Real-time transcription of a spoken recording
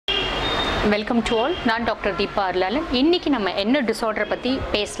Welcome to all. நான் doctor Deepa அருளாளன். இன்றைக்கி நம்ம என்ன டிஸார்டரை பற்றி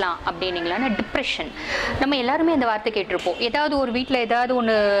பேசலாம் அப்படின்னீங்களான்னா டிப்ரெஷன். நம்ம எல்லாருமே அந்த வார்த்தை கேட்டிருப்போம். ஏதாவது ஒரு வீட்டில் ஏதாவது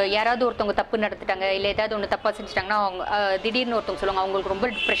ஒன்று யாராவது ஒருத்தவங்க தப்பு நடந்துட்டாங்க, இல்லை ஏதாவது ஒன்று தப்பாக செஞ்சுட்டாங்கன்னா அவங்க திடீர்னு ஒருத்தவங்க சொல்லுவாங்க அவங்களுக்கு ரொம்ப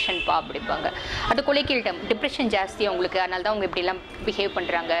டிப்ரெஷன்ப்பா அப்படிப்பாங்க. அது கொலைக்கிட்ட டிப்ரெஷன் ஜாஸ்தி அவங்களுக்கு, அதனால தான் அவங்க இப்படிலாம் பிஹேவ்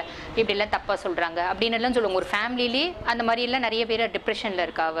பண்ணுறாங்க, இப்படிலாம் தப்பாக சொல்கிறாங்க அப்படின்னு எல்லாம் சொல்லுவாங்க. ஒரு ஃபேமிலியிலே அந்த மாதிரியெல்லாம் நிறைய பேர் டிப்ரெஷனில்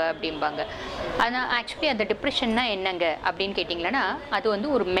இருக்காவ அப்படிம்பாங்க. ஆனால் ஆக்சுவலி அந்த டிப்ரெஷன்னா என்னங்க அப்படின்னு கேட்டிங்களன்னா அது வந்து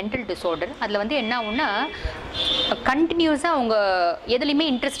ஒரு மென்டல் டிஸார்டர். அதில் வந்து என்ன ஆகுன்னா கண்டினியூஸாக அவங்க எதுலேயுமே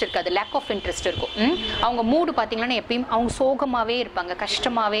இன்ட்ரெஸ்ட் இருக்காது, லேக் ஆஃப் இன்ட்ரெஸ்ட் இருக்கும். அவங்க மூடு பார்த்திங்கன்னா எப்பயும் அவங்க சோகமாகவே இருப்பாங்க,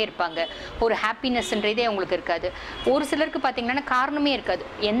 கஷ்டமாகவே இருப்பாங்க, ஒரு ஹாப்பினஸ்ன்றதே அவங்களுக்கு இருக்காது. ஒரு சிலருக்கு பார்த்திங்கன்னா காரணமே இருக்காது,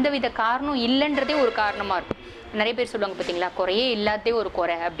 எந்தவித காரணம் இல்லைன்றதே ஒரு காரணமாக இருக்கும். நிறைய பேர் சொல்லுவாங்க பார்த்தீங்களா குறையே இல்லாததே ஒரு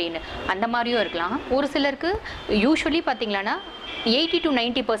குறை அப்படின்னு, அந்த மாதிரியும் இருக்கலாம். ஒரு சிலருக்கு யூஸ்வலி பார்த்திங்களான்னா 80 to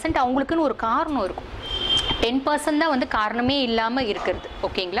 90% அவங்களுக்குன்னு ஒரு காரணம் இருக்கும். 10% தான் வந்து காரணமே இல்லாமல் இருக்கிறது.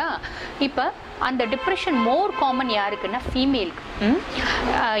 ஓகேங்களா? இப்போ அந்த டிப்ரெஷன் மோர் காமன் யாருக்குன்னா ஃபீமேலுக்கு.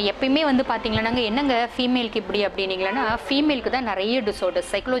 எப்பயுமே வந்து பார்த்தீங்கன்னாங்க என்னங்க ஃபீமேலுக்கு இப்படி அப்படின்னீங்களன்னா ஃபீமேலுக்கு தான் நிறைய டிஸார்டர்ஸ்,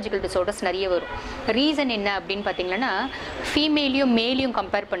 சைக்கலாஜிக்கல் டிஸார்டர்ஸ் நிறைய வரும். ரீசன் என்ன அப்படின்னு பார்த்தீங்கன்னா ஃபீமேலையும் மேலையும்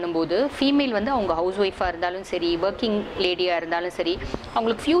கம்பேர் பண்ணும்போது ஃபீமேல் வந்து அவங்க ஹவுஸ் ஒய்ஃபாக இருந்தாலும் சரி, ஒர்க்கிங் லேடியாக இருந்தாலும் சரி,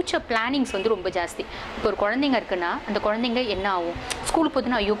 அவங்களுக்கு ஃப்யூச்சர் பிளானிங்ஸ் வந்து ரொம்ப ஜாஸ்தி. இப்போ ஒரு குழந்தைங்க இருக்குன்னா அந்த குழந்தைங்க என்ன ஆகும், ஸ்கூலுக்கு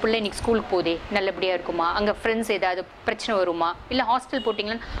போதுன்னா ஐயோ பிள்ளை இன்னைக்கு ஸ்கூலுக்கு போதே நல்லபடியாக இருக்குமா, அங்கே ஃப்ரெண்ட்ஸ் ஏதாவது பிரச்சனை வருமா, இல்லை ஹாஸ்டல்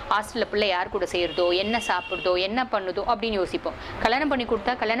போட்டிங்கன்னா ஹாஸ்டலில் பிள்ளை யார் கூட செய்கிறதோ, என்ன சாப்பிட்றதோ, என்ன பண்ணுதோ அப்படின்னு யோசிப்போம். கல்யாணம் பண்ணி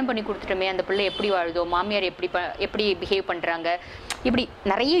கொடுத்துட்டோமே அந்த பிள்ளை எப்படி வாழுதோ, மாமியார் எப்படி பிஹேவ் பண்ணுறாங்க, இப்படி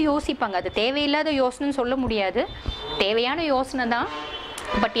நிறைய யோசிப்பாங்க. அது தேவையில்லாத யோசனைன்னு சொல்ல முடியாது, தேவையான யோசனை தான்.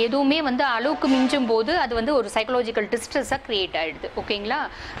 பட் எதுவுமே வந்து அளவுக்கு மிஞ்சும் போது அது வந்து ஒரு சைக்கலாஜிக்கல் டிஸ்ட்ரெஸ்ஸாக க்ரியேட் ஆகிடுது. ஓகேங்களா?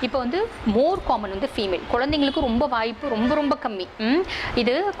 இப்போ வந்து மோர் காமன் வந்து ஃபீமேல். குழந்தைங்களுக்கும் ரொம்ப வாய்ப்பு ரொம்ப கம்மி.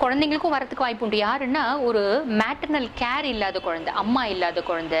 இது குழந்தைங்களுக்கும் வரத்துக்கு வாய்ப்பு உண்டு. யாருன்னா ஒரு மேட்டர்னல் கேர் இல்லாத குழந்தை, அம்மா இல்லாத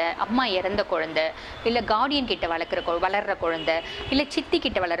குழந்தை, அம்மா இறந்த குழந்தை, இல்லை கார்டியன் கிட்ட வளர்கிற குழந்தை, இல்லை சித்தி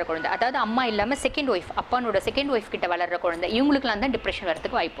கிட்ட வளர்கிற குழந்தை, அதாவது அம்மா இல்லாமல் செகண்ட் ஒய்ஃப், அப்பானோட செகண்ட் ஒய்ஃப் கிட்ட வளர்கிற குழந்தை, இவங்களுக்குலாம் தான் டிப்ரெஷன்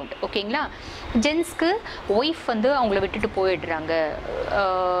வரத்துக்கு வாய்ப்பு உண்டு. ஓகேங்களா? ஜென்ஸ்க்கு ஒய்ஃப் வந்து அவங்கள விட்டுட்டு போயிடுறாங்க,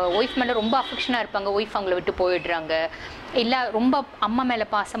 ஒய்ஃப் மேலே ரொம்ப அஃபெக்ஷனாக இருப்பாங்க, ஒய்ஃப் அவங்கள விட்டு போயிடுறாங்க, இல்லை ரொம்ப அம்மா மேலே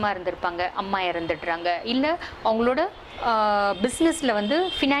பாசமாக இருந்திருப்பாங்க, அம்மா இறந்துடுறாங்க, இல்லை அவங்களோட பிஸ்னஸில் வந்து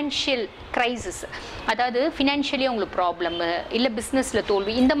ஃபினான்ஷியல் க்ரைசிஸ், அதாவது ஃபினான்ஷியலி அவங்களுக்கு ப்ராப்ளம்மு, இல்லை பிஸ்னஸில்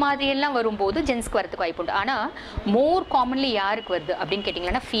தோல்வி, இந்த மாதிரியெல்லாம் வரும்போது ஜென்ஸ்க்கு வரதுக்கு வாய்ப்பு உண்டு. ஆனால் மோர் காமன்லி யாருக்கு வருது அப்படின்னு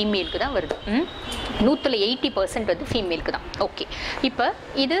கேட்டிங்கன்னா ஃபீமேலுக்கு தான் வருது. 180% வந்து ஃபீமேலுக்கு தான். ஓகே, இப்போ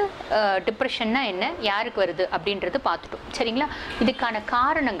இது டிப்ரெஷன்னா என்ன, யாருக்கு வருது அப்படின்றது பார்த்துட்டோம். சரிங்களா? இதுக்கான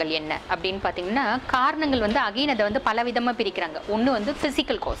காரணங்கள் என்ன அப்படின்னு பார்த்தீங்கன்னா காரணங்கள் வந்து அகைன் அதை வந்து பல விதமாக பிரிக்கிறாங்க. ஒன்று வந்து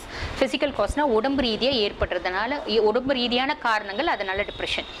ஃபிசிக்கல் காஸ். ஃபிசிக்கல் காஸ்னால் உடம்பு ரீதியாக ஏற்படுறதுனால, உடம்பு ரீதியான காரணங்கள், அதனால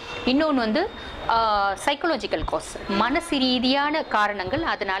டிப்ரெஷன். இன்னொன்று வந்து சைக்கலாஜிக்கல் காஸ், மனசு ரீதியான காரணங்கள்,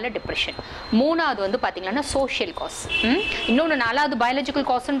 அதனால டிப்ரெஷன். மூணாவது வந்து பார்த்தீங்கன்னா சோஷியல் காஸ். இன்னொன்று நாலாவது பயாலஜிக்கல்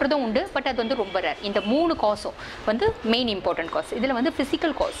காஸ்ன்றதும் உண்டு, பட் அது வந்து ரொம்ப ரேர். இந்த 3 காஸும் வந்து மெயின் இம்பார்ட்டன்ட் காஸ். இதில் வந்து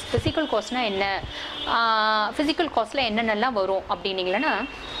ஃபிசிக்கல் காஸ். ஃபிசிக்கல் காஸ்னால் என்ன, ஃபிசிக்கல் காஸில் என்னென்னலாம் வரும் அப்படின்னீங்கன்னா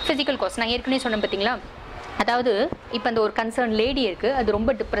ஃபிசிக்கல் காஸ் நான் ஏற்கனவே சொன்னேன் பார்த்தீங்களா, அதாவது இப்போ அந்த ஒரு கன்சர்ன் லேடி இருக்குது, அது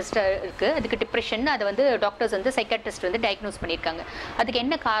ரொம்ப டிப்ரெஸ்டாக இருக்குது, அதுக்கு டிப்ரெஷன், அதை வந்து டாக்டர்ஸ் வந்து சைக்காட்ரிஸ்ட் வந்து டயக்னோஸ் பண்ணியிருக்காங்க. அதுக்கு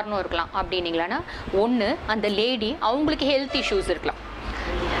என்ன காரணம் இருக்கலாம் அப்படின்னீங்களா, ஒன்று அந்த லேடி அவங்களுக்கு ஹெல்த் இஷ்யூஸ் இருக்கலாம்.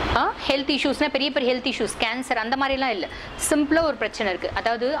 ஹெல்த் இஷ்யூஸ்னால் பெரிய ஹெல்த் இஷ்யூஸ், கேன்சர் அந்த மாதிரிலாம் இல்லை, சிம்பிளாக ஒரு பிரச்சனை இருக்குது.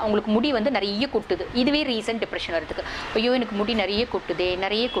 அதாவது அவங்களுக்கு முடி வந்து நிறைய கொட்டுது, இதுவே ரீசன் டிப்ரெஷன் வரதுக்கு. ஐயோ எனக்கு முடி நிறைய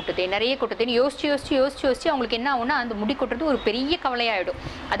கொட்டுதேன்னு யோசிச்சு அவங்களுக்கு என்ன ஆகும்னா அந்த முடி கொட்டுறது ஒரு பெரிய கவலையாகிடும்.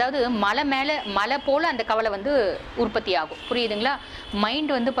 அதாவது மலை போல் அந்த கவலை வந்து உற்பத்தி ஆகும். புரியுதுங்களா?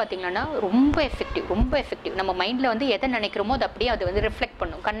 மைண்ட் வந்து பார்த்திங்கன்னா ரொம்ப எஃபெக்டிவ். நம்ம மைண்டில் வந்து எதை நினைக்கிறோமோ அது அப்படியே அது வந்து ரிஃப்ளெக்ட்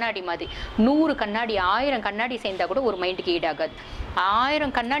பண்ணும். கண்ணாடி மாதிரி 100 கண்ணாடி 1000 கண்ணாடி சேர்ந்தால் கூட ஒரு மைண்டுக்கு ஈடாகாது.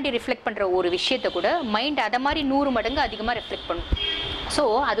 1000 கண்ணாடி ரிஃப்ளெக்ட் பண்ணுற ஒரு விஷயத்தை கூட மைண்ட் அதை மாதிரி 100 மடங்கு அதிகமாக ரிஃப்ளெக்ட் பண்ணும். ஸோ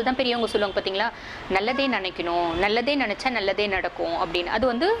அதுதான் பெரியவங்க சொல்லுவாங்க பார்த்தீங்களா, நல்லதே நினைக்கணும், நல்லதே நினச்சா நல்லதே நடக்கும் அப்படின்னு. அது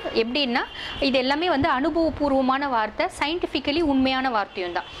வந்து எப்படின்னா இது எல்லாமே வந்து அனுபவபூர்வமான வார்த்தை, சயின்டிஃபிக்கலி உண்மையான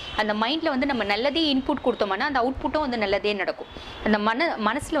வார்த்தையும் தான். அந்த மைண்டில் வந்து நம்ம நல்லதே இன்புட் கொடுத்தோம்னா அந்த அவுட்புட்டும் வந்து நல்லதே நடக்கும். அந்த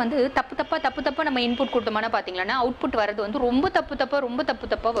மனசில் வந்து தப்பு நம்ம இன்புட் கொடுத்தோம்னா பார்த்தீங்கன்னா அவுட்புட் வர்றது வந்து ரொம்ப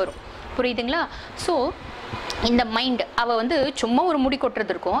தப்பாக வரும். புரியுதுங்களா? ஸோ இந்த மைண்ட் அவள் வந்து சும்மா ஒரு முடி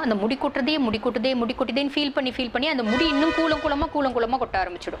கொட்டுறது இருக்கும், அந்த முடி கொட்டுதேன்னு ஃபீல் பண்ணி அந்த முடி இன்னும் கூலங்குளமாக கொட்ட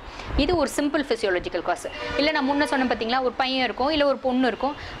ஆரம்பிச்சிடும். இது ஒரு சிம்பிள் ஃபிசியோலஜிக்கல் காசு. இல்லை நான் முன்ன சொன்னேன் பார்த்தீங்களா, ஒரு பையன் இருக்கும், இல்லை ஒரு பொண்ணு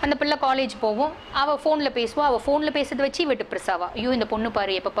இருக்கும், அந்த பிள்ளை காலேஜ் போவோம், அவள் ஃபோனில் பேசுவாள், அவள் ஃபோனில் பேசுறதை வச்சு இவ டிப்ரெஸ் ஆவா. ஐயோ இந்த பொண்ணு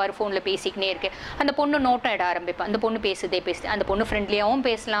பாரு எப்போ பாரு ஃபோனில் பேசிக்கினே இருக்கு, அந்த பொண்ணு நோட்டம் இட ஆரம்பிப்பான், அந்த பொண்ணு பேசுதே அந்த பொண்ணு ஃப்ரெண்ட்லியாகவும்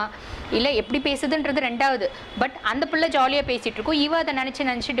பேசலாம், இல்லை எப்படி பேசுதுன்றது ரெண்டாவது, பட் அந்த பிள்ளை ஜாலியாக பேசிகிட்டு இருக்கும், இவ அதை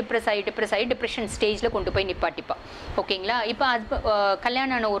நினச்சி டிப்ரெஸ் ஆகி டிப்ரெஷன் ஸ்டேஜில் கொண்டு போய் போய் நிப்பாட்டிப்பா. ஓகேங்களா? இப்போ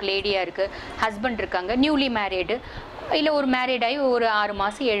கல்யாணம் ஆன ஒரு லேடியாக இருக்குது, ஹஸ்பண்ட் இருக்காங்க, நியூலி மேரீடு, இல்லை ஒரு மேரீட் ஆகி ஒரு 6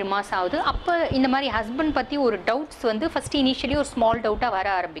 மாதம் 7 மாதம் ஆகுது. அப்போ இந்த மாதிரி ஹஸ்பண்ட் பற்றி ஒரு டவுட்ஸ் வந்து ஃபஸ்ட்டு இனிஷியலி ஒரு ஸ்மால் டவுட்டாக வர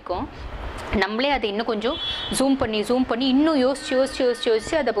ஆரம்பிக்கும். நம்மளே அதை இன்னும் கொஞ்சம் ஜூம் பண்ணி இன்னும்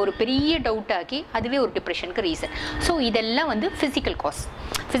யோசிச்சு அதை ஒரு பெரிய டவுட் ஆக்கி அதுவே ஒரு டிப்ரெஷனுக்கு ரீசன். ஸோ இதெல்லாம் வந்து ஃபிசிக்கல்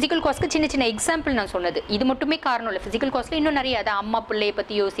காஸ்க்கு சின்ன சின்ன எக்ஸாம்பிள் நான் சொன்னது. இது மட்டுமே காரணம் இல்லை. ஃபிசிக்கல் காஸ்ட்டில் இன்னும் நிறைய, அதை அம்மா பிள்ளையை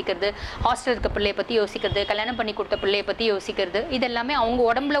பற்றி யோசிக்கிறது, ஹாஸ்டல் இருக்க பிள்ளையை பற்றி யோசிக்கிறது, கல்யாணம் பண்ணி கொடுத்த பிள்ளையை பற்றி யோசிக்கிறது, இதெல்லாமே அவங்க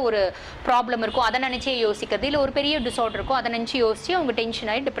உடம்புல ஒரு ப்ராப்ளம் இருக்கும் அதை நினச்சே யோசிக்கிறது, இல்லை ஒரு பெரிய டிஸார்டர் இருக்கும் அதை நினச்சி யோசிச்சு அவங்க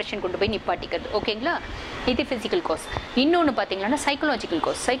டென்ஷன் ஆகி டிப்ரெஷன் கொண்டு போய் நிப்பாட்டிக்கிறது. ஓகேங்களா? இது ஃபிசிக்கல் காஸ். இன்னொன்று பார்த்தீங்கன்னா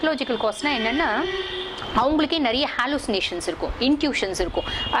சைக்கலாஜிக்கல் காஸ்னால் என்னென்னா, அவங்களுக்கே நிறைய ஹாலுசினேஷன்ஸ் இருக்கும், இன்ட்யூஷன்ஸ் இருக்கும்.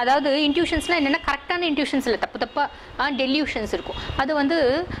 அதாவது இன்ட்யூஷன்ஸ்னால் என்னென்னா கரெக்டான இன்ட்யூஷன்ஸ் இல்லை, தப்பாக டெல்யூஷன்ஸ் இருக்கும். அது வந்து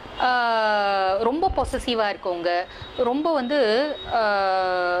ரொம்ப பொசசிவாக இருக்கவங்க, ரொம்ப வந்து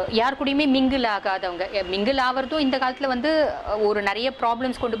யார் கூடயுமே மிங்கிள் ஆகாதவங்க. மிங்கிள் ஆகிறதும் இந்த காலத்தில் வந்து ஒரு நிறைய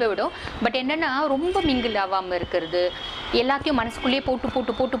ப்ராப்ளம்ஸ் கொண்டு போய் விடும். பட் என்னென்னா ரொம்ப மிங்கிள் ஆகாமல் இருக்கிறது, எல்லாத்தையும் மனசுக்குள்ளேயே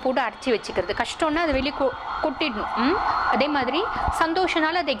போட்டு அடைச்சி வச்சுக்கிறது, கஷ்டம்னா அதை வெளியே கொட்டிடணும். அதே மாதிரி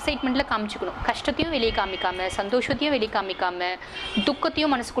சந்தோஷனால அதை எக்ஸைட்மெண்ட்டில் காமிச்சிக்கணும். கஷ்டத்தையும் வெளியே காமிக்காமல், சந்தோஷத்தையும் வெளியே காமிக்காமல்,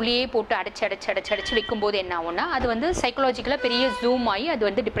 துக்கத்தையும் மனசுக்குள்ளேயே போட்டு அடைச்சி வைக்கும்போது என்ன ஆகும்னா, அது வந்து சைக்கலாஜிக்கலாக பெரிய ஜூம் ஆகி அது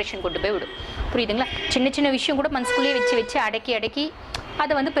வந்து டிப்ரெஷன் கொண்டு போய் விடும். புரியுதுங்களா? சின்ன விஷயம் கூட மனசுக்குள்ளேயே வச்சு அடக்கி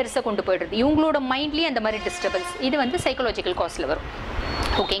அதை வந்து பெருசாக கொண்டு போய்டுறது. இவங்களோட மைண்ட்லேயே அந்த மாதிரி டிஸ்டர்பன்ஸ், இது வந்து சைக்கலாஜிக்கல் காஸ்ட்டில் வரும்.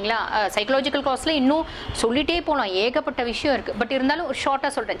 ஓகேங்களா? சைக்கலாஜிக்கல் காஸ்ட்டில் இன்னும் சொல்லிகிட்டே போகலாம், ஏகப்பட்ட விஷயம் இருக்குது. பட் இருந்தாலும் ஒரு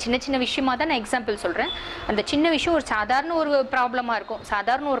ஷார்ட்டாக சொல்கிறேன், சின்ன விஷயமாக தான் நான் எக்ஸாம்பிள் சொல்கிறேன். அந்த சின்ன விஷயம் ஒரு சாதாரண ஒரு ப்ராப்ளமாக இருக்கும்,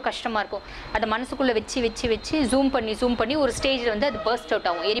 சாதாரண ஒரு கஷ்டமாக இருக்கும், அதை மனசுக்குள்ளே வச்சு ஜூம் பண்ணி ஒரு ஸ்டேஜில் வந்து அது பர்ஸ்ட் அவுட்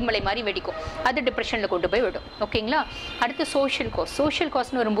ஆகும், எரிமலை மாதிரி வெடிக்கும், அது டிப்ரெஷனில் கொண்டு போய் விடும். ஓகேங்களா? அடுத்து சோஷியல்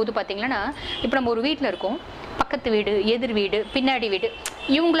காஸ்ட்னு வரும்போது பார்த்தீங்கன்னா, இப்போ நம்ம ஒரு வீட்டில் இருக்கோம், பக்கத்து வீடு, எதிர் வீடு, பின்னாடி வீடு,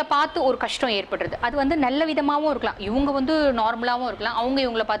 இவங்கள பார்த்து ஒரு கஷ்டம் ஏற்படுறது. அது வந்து நல்ல விதமாகவும் இருக்கலாம், இவங்க வந்து நார்மலாகவும் இருக்கலாம், அவங்க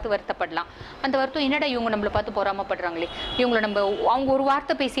இவங்கள பார்த்து வருத்தப்படலாம். அந்த வருத்தம் என்னடா இவங்க நம்மளை பார்த்து பொறாமப்படுறாங்களே, அவங்க ஒரு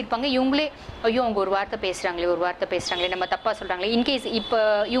வார்த்தை பேசியிருப்பாங்க, இவங்களே ஐயோ அவங்க ஒரு வார்த்தை பேசுகிறாங்களே நம்ம தப்பாக சொல்கிறாங்களே. இன்கேஸ் இப்போ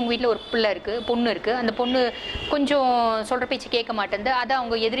இவங்க வீட்டில் ஒரு பிள்ளை இருக்குது, பொண்ணு இருக்குது, அந்த பொண்ணு கொஞ்சம் சொல்கிற பேச்சு கேட்க மாட்டேங்குது, அதை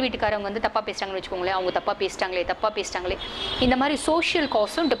அவங்க எதிர் வீட்டுக்காரவங்க வந்து தப்பாக பேசுகிறாங்கன்னு வச்சுக்கோங்களேன், அவங்க தப்பாக பேசிட்டாங்களே. இந்த மாதிரி சோஷியல்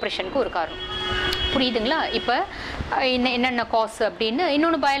காஸும் டிப்ரெஷனுக்கு ஒரு காரணம். புரியுதுங்களா? இப்போ என்னென்ன காஸ் அப்படின்னு,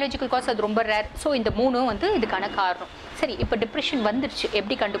 இன்னொன்று பயாலஜிக்கல் காஸ், அது ரொம்ப ரேர். ஸோ இந்த மூணும் வந்து இதுக்கான காரணம். சரி, இப்போ டிப்ரெஷன் வந்துருச்சு,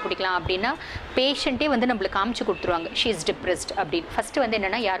 எப்படி கண்டுபிடிக்கலாம் அப்படின்னா, பேஷண்ட்டே வந்து நம்மளுக்கு காமிச்சு கொடுத்துருவாங்க ஷீ இஸ் டிப்ரெஸ்ட் அப்படின்னு. ஃபஸ்ட்டு வந்து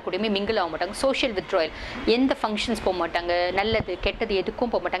என்னென்னா, யார் கூடயுமே மிங்கிள் ஆக மாட்டாங்க, சோஷியல் வித்ட்ராயல், எந்த ஃபங்க்ஷன்ஸ் போக மாட்டாங்க, நல்லது கெட்டது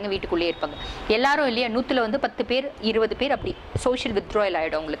எதுக்கும் போக மாட்டாங்க, வீட்டுக்குள்ளேயே இருப்பாங்க. எல்லாரும் இல்லையா, 100ல் வந்து 10 பேர் 20 பேர் அப்படி சோஷியல் வித்ட்ராயல்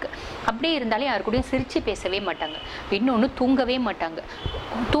ஆகிடும் அவங்களுக்கு. அப்படியே இருந்தாலே யார் கூடயும் சிரித்து பேசவே மாட்டாங்க. இன்னொன்று தூங்கவே மாட்டாங்க,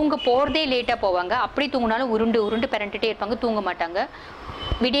 தூங்க போகிறதே லேட்டாக போவாங்க, அப்படியே தூங்கினாலும் உருண்டு பிறண்டுட்டே இருப்பாங்க, தூங்க மாட்டாங்க.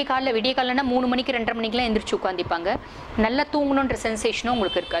 விடிய காலைலனா 3 மணிக்கு 2:30 மணிக்கெலாம் எந்திரிச்சு உட்காந்துப்பாங்க. நல்லா தூங்கணுன்ற சென்சேஷனும்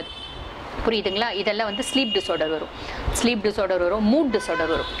உங்களுக்கு இருக்காது. புரியுதுங்களா? இதெல்லாம் வந்து ஸ்லீப் டிஸார்டர் வரும், மூட்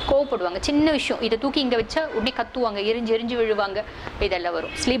டிஸார்டர் வரும், கோவப்படுவாங்க, சின்ன விஷயம் இதை தூக்கி இங்கே வச்சா உடனே கத்துவாங்க, எரிஞ்சு விழுவாங்க, இதெல்லாம்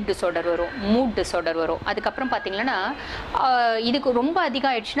வரும். ஸ்லீப் டிஸார்டர் வரும், மூட் டிஸார்டர் வரும். அதுக்கப்புறம் பார்த்தீங்கன்னா, இதுக்கு ரொம்ப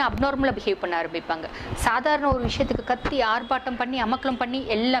அதிகம் ஆயிடுச்சுன்னா அப்நார்மலாக பிஹேவ் பண்ண ஆரம்பிப்பாங்க. சாதாரண ஒரு விஷயத்துக்கு கத்தி ஆர்ப்பாட்டம் பண்ணி அமக்கலம் பண்ணி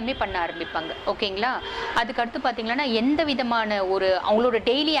எல்லாமே பண்ண ஆரம்பிப்பாங்க. ஓகேங்களா? அதுக்கடுத்து பார்த்தீங்கன்னா, எந்த விதமான ஒரு அவங்களோட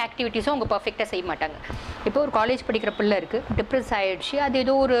டெய்லி ஆக்டிவிட்டீஸும் அவங்க பர்ஃபெக்டாக செய்ய மாட்டாங்க. இப்போ ஒரு காலேஜ் படிக்கிற பிள்ளை இருக்குது, டிப்ரெஸ் ஆகிடுச்சு, அது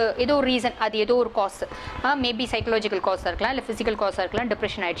ஏதோ ஒரு ரீசன், அது ஏதோ ஒரு காஸ், மேபி சைக்கலாஜிக்கல் காஸாக இருக்கலாம், இல்லை ஃபிசிக்கல் காஸாக இருக்கலாம்.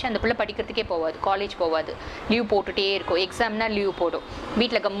 டிப்ரெஷன் ஆகிடுச்சு, அந்த பிள்ளை படிக்கிறதுக்கே போகாது, காலேஜ் போகாது, லீவ் போட்டுகிட்டே இருக்கும், எக்ஸாம்னா லீவ் போடும்,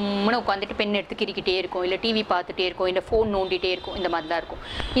 வீட்டில் கம்முன்னு உட்காந்துட்டு பென் எடுத்து கிரிக்கிட்டே இருக்கும், இல்லை டிவி பார்த்துட்டே இருக்கும், இல்லை ஃபோன் நோண்டிகிட்டே இருக்கும், இந்த மாதிரி தான் இருக்கும்.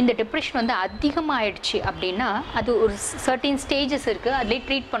 இந்த டிப்ரெஷன் வந்து அதிகமாகிடுச்சு அப்படின்னா, அது ஒரு சர்டின் ஸ்டேஜஸ் இருக்குது, அதிலே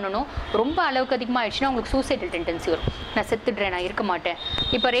ட்ரீட் பண்ணணும். ரொம்ப அளவுக்கு அதிகமாக ஆயிடுச்சுன்னா உங்களுக்கு சூசைடல் டெண்டன்சி வரும், நான் செத்துடுறேன், நான் இருக்க மாட்டேன்.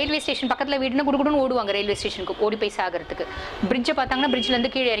 இப்போ ரயில்வே ஸ்டேஷன் பக்கத்தில் வீடுன்னு குடுக்குன்னு ஓடுவாங்க, ரயில்வே ஸ்டேஷனுக்கு ஓடி போய் சாகிறதுக்கு. பிரிட்ஜை பார்த்தாங்கன்னா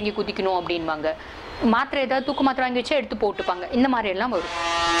பிரிட்ஜ்லேருந்து கீழே இறங்கி குதிக்கணும் அப்படின்வாங்க. மாத்திரை ஏதாவது தூக்கு மாத்திரை வாங்கி வச்சா எடுத்து போட்டுப்பாங்க, இந்த மாதிரி எல்லாம் வரும்.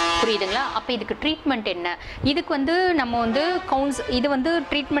 புரியுதுங்களா? அப்போ இதுக்கு ட்ரீட்மெண்ட் என்ன? இதுக்கு வந்து நம்ம வந்து இது வந்து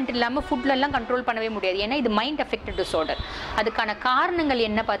ட்ரீட்மெண்ட் இல்லாமல் ஃபுட்லெல்லாம் கண்ட்ரோல் பண்ணவே முடியாது, ஏன்னா இது மைண்ட் அஃபெக்டட் டிஸார்டர். அதுக்கான காரணங்கள்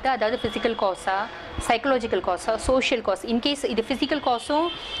என்ன பார்த்தா, அதாவது physical Gaza, psychological Gaza, social cos. In case இது ஃபிசிக்கல் காஸும்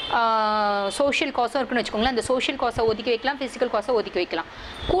சோஷியல் காஸும் இருக்குன்னு வச்சுக்கோங்களேன், அந்த சோஷியல் காஸை ஒதுக்கி வைக்கலாம், ஃபிசிக்கல் காஸை ஒதுக்கி வைக்கலாம்.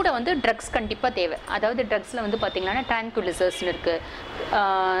 கூட வந்து ட்ரக்ஸ் கண்டிப்பாக தேவை. அதாவது ட்ரக்ஸில் வந்து பார்த்திங்கன்னா ட்ரான்குலிசர்ஸ்னு இருக்குது,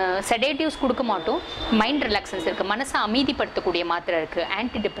 செடேட்டிவ்ஸ் கொடுக்க மாட்டோம், மைண்ட் ரிலாக்ஸன்ஸ் இருக்குது, மனசை அமைதிப்படுத்தக்கூடிய மாத்திரை இருக்குது,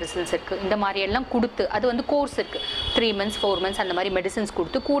 ஆன்டி டிப்ரெசன்ஸ் இருக்குது, இந்த மாதிரி எல்லாம் கொடுத்து அது வந்து கோர்ஸ் இருக்குது, 3 months 4 months அந்த மாதிரி மெடிசன்ஸ்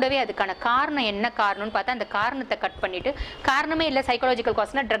கொடுத்து, கூடவே அதுக்கான காரணம் என்ன காரணம்னு பார்த்தா அந்த காரணத்தை கட் பண்ணிவிட்டு, காரணமே இல்லை சைக்காலஜிக்கல்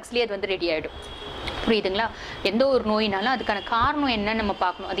காஸ்னால் ட்ரக்ஸ்லேயே அது வந்து ரெடி ஆகிடும். புரியுதுங்களா? எந்த ஒரு நோயினாலும் அதுக்கான காரணம் என்னன்னு நம்ம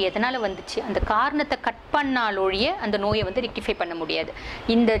பார்க்கணும். அது எதனால் வந்துச்சு, அந்த காரணத்தை கட் பண்ணாலொழிய அந்த நோயை வந்து ரெக்டிஃபை பண்ண முடியாது.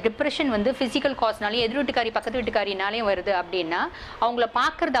 இந்த டிப்ரெஷன் வந்து ஃபிசிக்கல் காஸ்னாலே எதிர் வீட்டுக்காரி பக்கத்து வீட்டுக்காரினாலேயும் வருது அப்படின்னா அவங்கள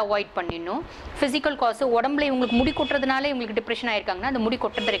பார்க்கறத அவாய்ட் பண்ணிடணும். ஃபிசிக்கல் காசு உடம்புல இவங்களுக்கு முடி கொட்டுறதுனால இவங்களுக்கு டிப்ரெஷன் ஆயிருக்காங்கன்னா அந்த முடி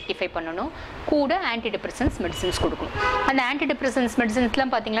கொட்டுறதை ரெக்டிஃபை பண்ணணும். கூட ஆன்டி டிப்ரெசன்ஸ் மெடிசன்ஸ் கொடுக்கணும். அந்த ஆன்டி டிப்ரெசன்ஸ்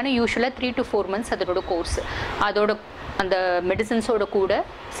மெடிசன்ஸ்லாம் பார்த்தீங்கன்னா யூஸ்வலாக 3 to 4 months அதோட கோர்ஸ். அதோட அந்த மெடிசன்ஸோட கூட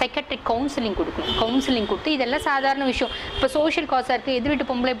சைக்காட்ரிக் கவுன்சிலிங் கொடுக்கணும். கவுன்சிலிங் கொடுத்து இதெல்லாம் சாதாரண விஷயம். இப்போ சோஷியல் காசாக இருக்குது, எதிர் வீட்டு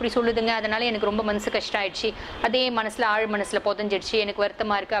பொம்பளை இப்படி சொல்லுதுங்க, அதனால் எனக்கு ரொம்ப மனசு கஷ்டம் ஆயிடுச்சு, அதே மனசில் ஆழ் மனசில் புதஞ்சிடுச்சு, எனக்கு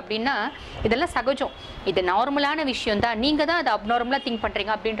வருத்தமாக இருக்குது அப்படின்னா இதெல்லாம் சகஜம். இது நார்மலான விஷயம் தான். நீங்கள் தான் அதை அப்நார்மலாக திங்க்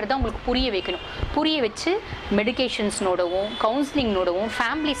பண்ணுறீங்க அப்படின்றத உங்களுக்கு புரிய வைக்கணும். புரிய வச்சு மெடிகேஷன்ஸ்னோடவும் கவுன்சிலிங்னோடவும்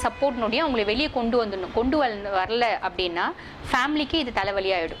ஃபேமிலி சப்போர்ட்னோடையும் அவங்களை வெளியே கொண்டு வந்துடணும். வரல அப்படின்னா ஃபேமிலிக்கு இது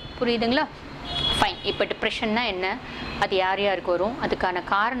தலைவலியாகிடும். புரியுதுங்களா? ஃபைன். இப்போ டிப்ரெஷன்னா என்ன, அது யார் யாருக்கு வரும், அதுக்கான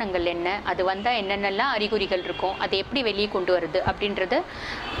காரணங்கள் என்ன, அது வந்தால் என்னென்னலாம் அறிகுறிகள் இருக்கும், அதை எப்படி வெளியே கொண்டு வருது அப்படின்றத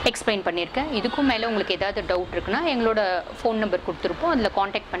எக்ஸ்பிளைன் பண்ணியிருக்கேன். இதுக்கும் மேலே உங்களுக்கு ஏதாவது டவுட் இருக்குன்னா எங்களோட ஃபோன் நம்பர் கொடுத்துருப்போம், அதில்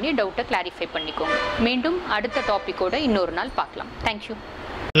காண்டாக்ட் பண்ணி டவுட்டை கிளாரிஃபை பண்ணிக்கோங்க. மீண்டும் அடுத்த டாப்பிக்கோட இன்னொரு நாள் பார்க்கலாம். தேங்க்யூ.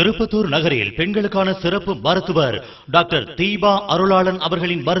 திருப்பத்தூர் நகரில் பெண்களுக்கான சிறப்பு மருத்துவர் டாக்டர் தீபா அருளாளன்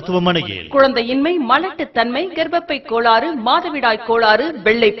அவர்களின் மருத்துவமனையில் குழந்தையின்மை, மலட்டுத்தன்மை, கர்ப்பப்பை கோளாறு, மாதவிடாய் கோளாறு,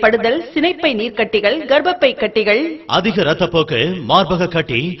 வெள்ளைப்படுதல், சினைப்பை நீர்க்கட்டிகள், கர்ப்பப்பை கட்டிகள், அதிக ரத்தப்போக்கு, மார்பக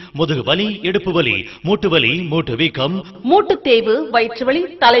கட்டி, முதுகு வலி, இடுப்பு வலி, மூட்டு வலி, மூட்டு வீக்கம், மூட்டு தேய்வு, வயிற்று வலி,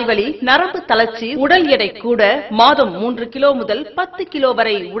 தலைவலி, நரம்பு தளர்ச்சி, உடல் எடை கூட, மாதம் 3 கிலோ முதல் 10 கிலோ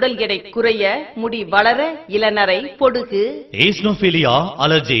வரை உடல் எடை குறைய, முடி வளர, இளநரை, பொடுகு, ஈஸ்னோஃபீலியா,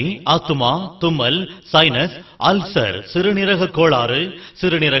 அலர்ஜி, ஆஸ்துமா, தும்மல், சைனஸ், அல்சர், சிறுநீரக கோளாறு,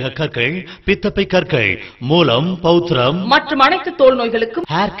 சிறுநீரக கற்கள், பித்தப்பை கற்கள், மூலம், பௌத்திரம் மற்றும் அனைத்து தோல் நோய்களுக்கும்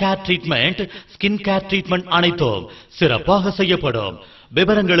hair care treatment, skin care treatment அனைத்தும் சிறப்பாக செய்யப்படும்.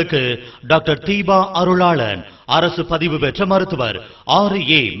 விவரங்களுக்கு டாக்டர் தீபா அருளாளன், அரசு பதிவு பெற்ற மருத்துவர்,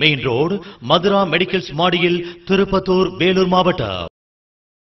 6A main road, Mathura medicals மாடியில், திருப்பத்தூர், வேலூர் மாவட்டம்.